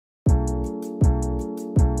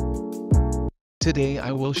Today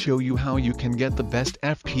I will show you how you can get the best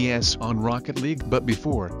FPS on Rocket League, but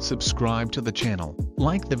before, subscribe to the channel,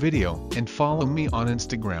 like the video, and follow me on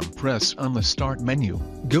Instagram. Press on the Start menu,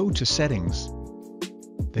 go to Settings,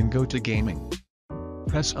 then go to Gaming.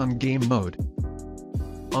 Press on Game Mode.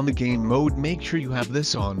 On the Game Mode, make sure you have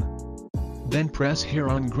this on. Then press here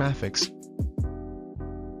on Graphics.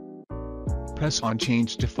 Press on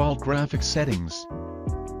Change Default Graphics Settings.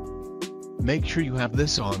 Make sure you have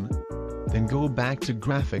this on. Then go back to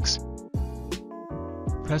Graphics.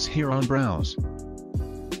 Press here on Browse.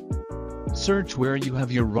 Search where you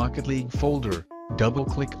have your Rocket League folder,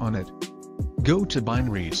 double-click on it. Go to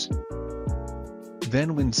Binaries.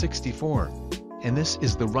 Then Win64. And this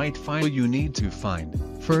is the right file you need to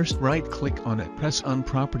find. First right-click on it, press on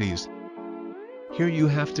Properties. Here you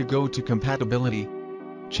have to go to Compatibility.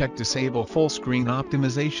 Check Disable Full Screen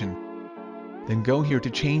Optimization. Then go here to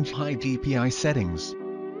change High DPI settings.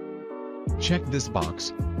 Check this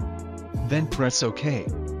box. Then press OK.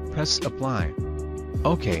 Press Apply.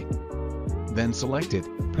 OK. Then select it,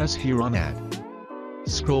 press here on Add.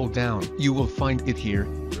 Scroll down, you will find it here,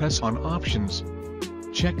 press on Options.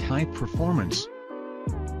 Check High Performance.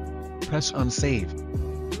 Press on Save.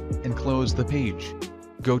 And close the page.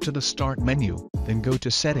 Go to the Start menu, then go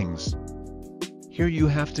to Settings. Here you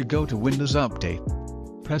have to go to Windows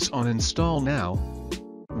Update. Press on Install Now.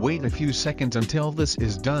 Wait a few seconds until this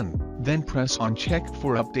is done, then press on Check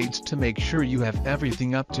for updates to make sure you have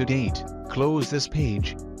everything up to date. Close this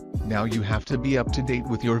page. Now you have to be up to date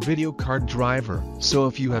with your video card driver, so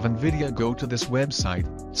if you have Nvidia, go to this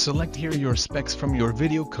website, select here your specs from your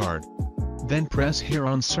video card. Then press here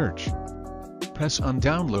on Search. Press on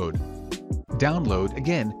Download. Download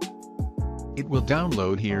again. It will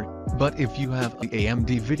download here, but if you have the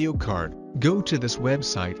AMD video card, go to this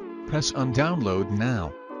website, press on Download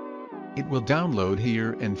Now. It will download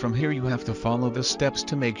here, and from here you have to follow the steps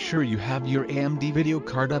to make sure you have your AMD video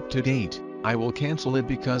card up to date. I will cancel it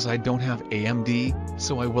because I don't have AMD,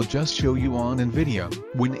 so I will just show you on Nvidia.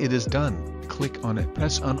 When it is done, click on it,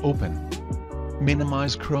 press on Open.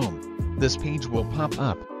 Minimize Chrome. This page will pop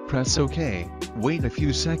up, press OK, wait a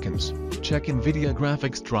few seconds, check Nvidia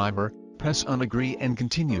graphics driver, press on Agree and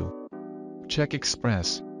Continue. Check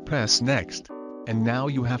Express, press Next. And now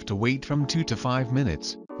you have to wait from 2 to 5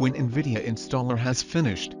 minutes. When Nvidia installer has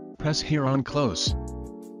finished, press here on Close.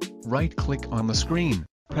 Right-click on the screen,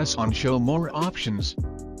 press on Show More Options.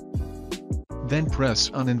 Then press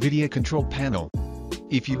on Nvidia Control Panel.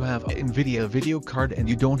 If you have a Nvidia video card and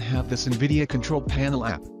you don't have this Nvidia Control Panel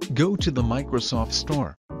app, go to the Microsoft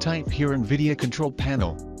Store, type here Nvidia Control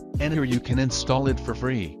Panel. Enter, you can install it for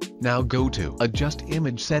free. Now go to Adjust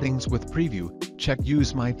Image Settings with Preview, check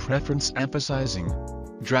Use My Preference Emphasizing.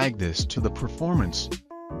 Drag this to the Performance.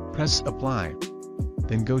 Press Apply.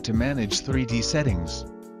 Then go to Manage 3D Settings.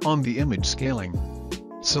 On the Image Scaling,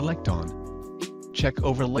 select On. Check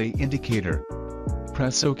Overlay Indicator.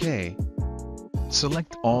 Press OK.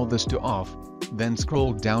 Select all this to Off, then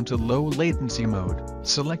scroll down to Low Latency Mode,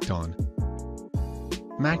 select On.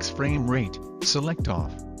 Max Frame Rate, select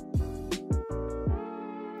Off.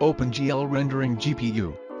 OpenGL Rendering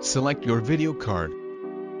GPU, select your video card.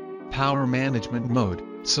 Power Management Mode,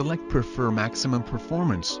 select Prefer Maximum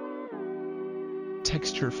Performance.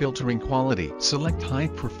 Texture Filtering Quality, select High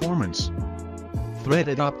Performance.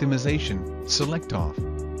 Threaded Optimization, select Off.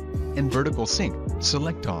 And Vertical Sync,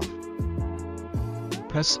 select Off.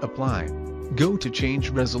 Press Apply. Go to Change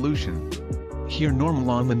Resolution. Here normal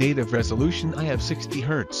on the native resolution I have 60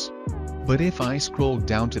 Hz. But if I scroll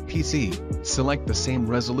down to PC, select the same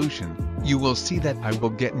resolution, you will see that I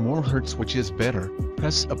will get more Hz, which is better.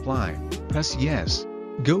 Press Apply, press Yes.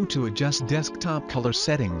 Go to Adjust Desktop Color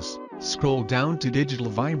Settings, scroll down to Digital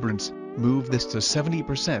Vibrance, move this to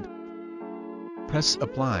 70%. Press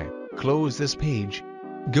Apply, close this page.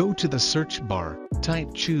 Go to the search bar,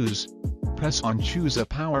 type Choose. Press on Choose a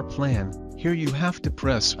Power Plan. Here you have to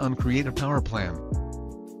press on Create a Power Plan.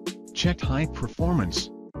 Check High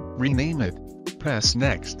Performance. Rename it. Press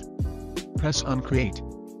Next. Press on Create.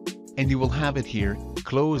 And you will have it here.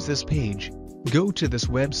 Close this page. Go to this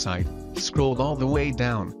website, scroll all the way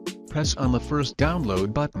down, press on the first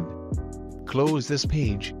download button. Close this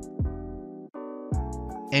page.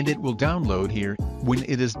 And it will download here. When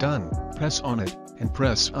it is done, press on it, and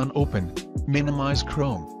press on Open. Minimize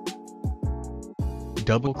Chrome.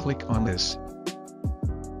 Double-click on this.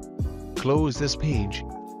 Close this page.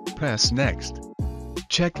 Press Next.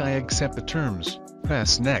 Check I accept the terms,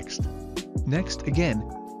 press Next. Next again.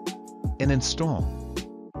 And install.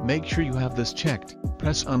 Make sure you have this checked,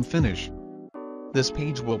 press on Finish. This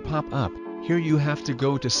page will pop up. Here you have to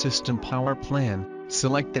go to System Power Plan,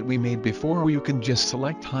 select that we made before, or you can just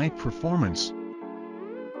select high performance.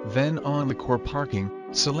 Then on the core parking,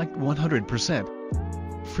 select 100%.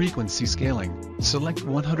 Frequency scaling, select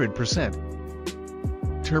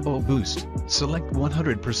 100%. Turbo boost, select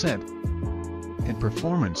 100%. And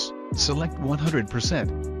performance, select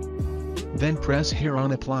 100%. Then press here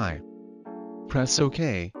on apply. Press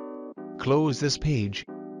OK. Close this page.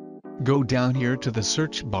 Go down here to the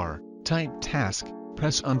search bar, type task,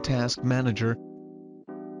 press on Task Manager.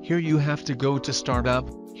 Here you have to go to Startup.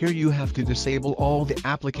 Here you have to disable all the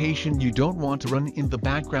application you don't want to run in the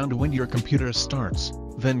background when your computer starts.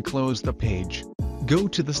 Then close the page. Go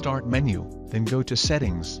to the Start menu, then go to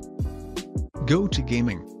Settings. Go to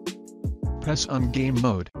Gaming. Press on Game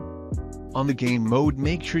Mode. On the game mode,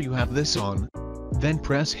 make sure you have this on. Then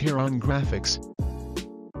press here on Graphics.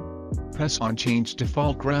 Press on Change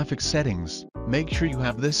Default Graphics Settings, make sure you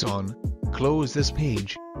have this on. Close this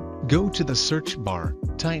page. Go to the search bar,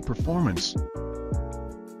 type Performance.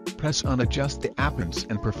 Press on Adjust the appearance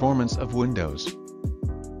and performance of Windows.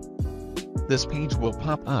 This page will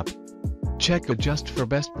pop up. Check Adjust for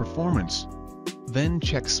best performance. Then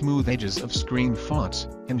check Smooth edges of screen fonts,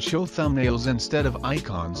 and show thumbnails instead of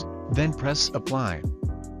icons, then press Apply.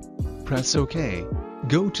 Press OK.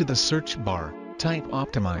 Go to the search bar, type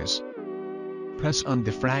Optimize. Press on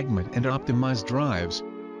Defragment and Optimize drives.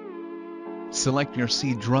 Select your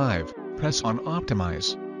C drive, press on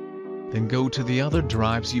Optimize. Then go to the other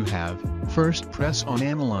drives you have, first press on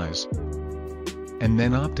Analyze. And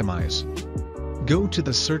then Optimize. Go to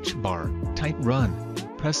the search bar, type Run,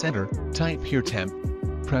 press Enter, type here temp.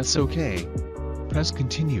 Press OK. Press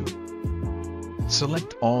Continue.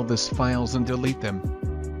 Select all these files and delete them.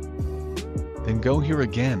 Then go here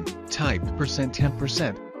again, type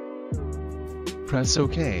 %temp%. Press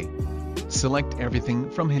OK. Select everything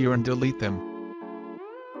from here and delete them.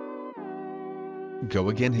 Go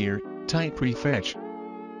again here, type Prefetch.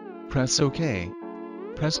 Press OK.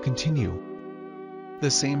 Press Continue.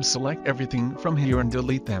 The same, select everything from here and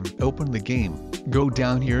delete them. Open the game, go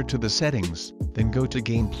down here to the settings, then go to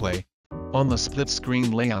Gameplay. On the split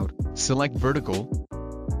screen layout, select Vertical.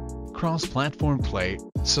 Cross-platform play,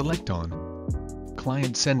 select on.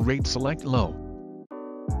 Client send rate, select low.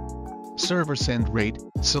 Server send rate,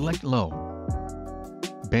 select low.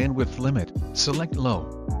 Bandwidth limit, select low.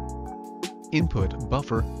 Input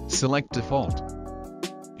buffer, select default.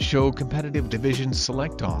 Show competitive divisions,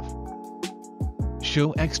 select off.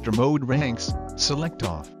 Show extra mode ranks, select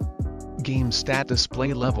off. Game stat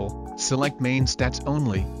display level, select main stats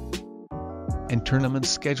only. And tournament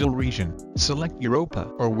schedule region, select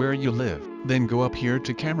Europa or where you live. Then go up here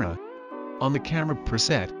to camera. On the camera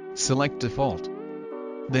preset, select default.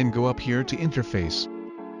 Then go up here to interface.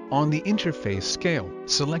 On the interface scale,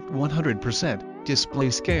 select 100%.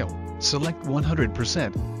 Display scale, select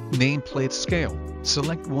 100%. Nameplate scale,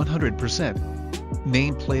 select 100%.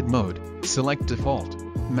 Nameplate mode, select default.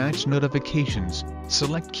 Match notifications,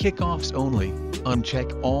 select kickoffs only.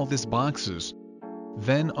 Uncheck all these boxes.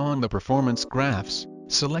 Then on the performance graphs,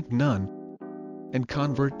 select none. And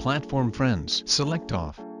convert platform friends, select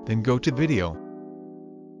off. Then go to video.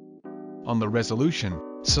 On the resolution,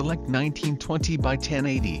 select 1920 by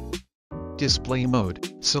 1080. Display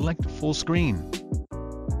mode, select full screen.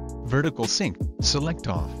 Vertical sync, select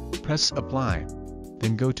off, press apply.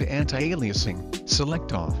 Then go to anti-aliasing,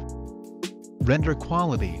 select off. Render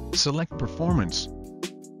quality, select performance.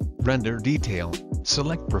 Render detail,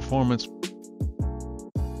 select performance.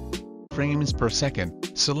 Frames per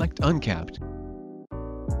second, select uncapped.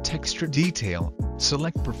 Texture detail,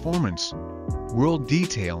 select performance. World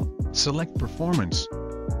detail, select performance.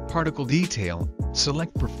 Particle detail,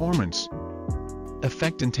 select performance.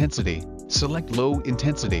 Effect intensity, select low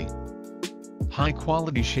intensity. High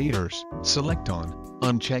quality shaders, select on.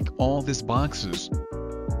 Uncheck all these boxes.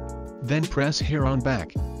 Then press here on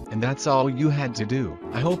back. And that's all you had to do.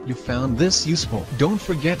 I hope you found this useful. Don't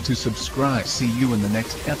forget to subscribe. See you in the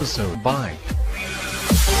next episode. Bye.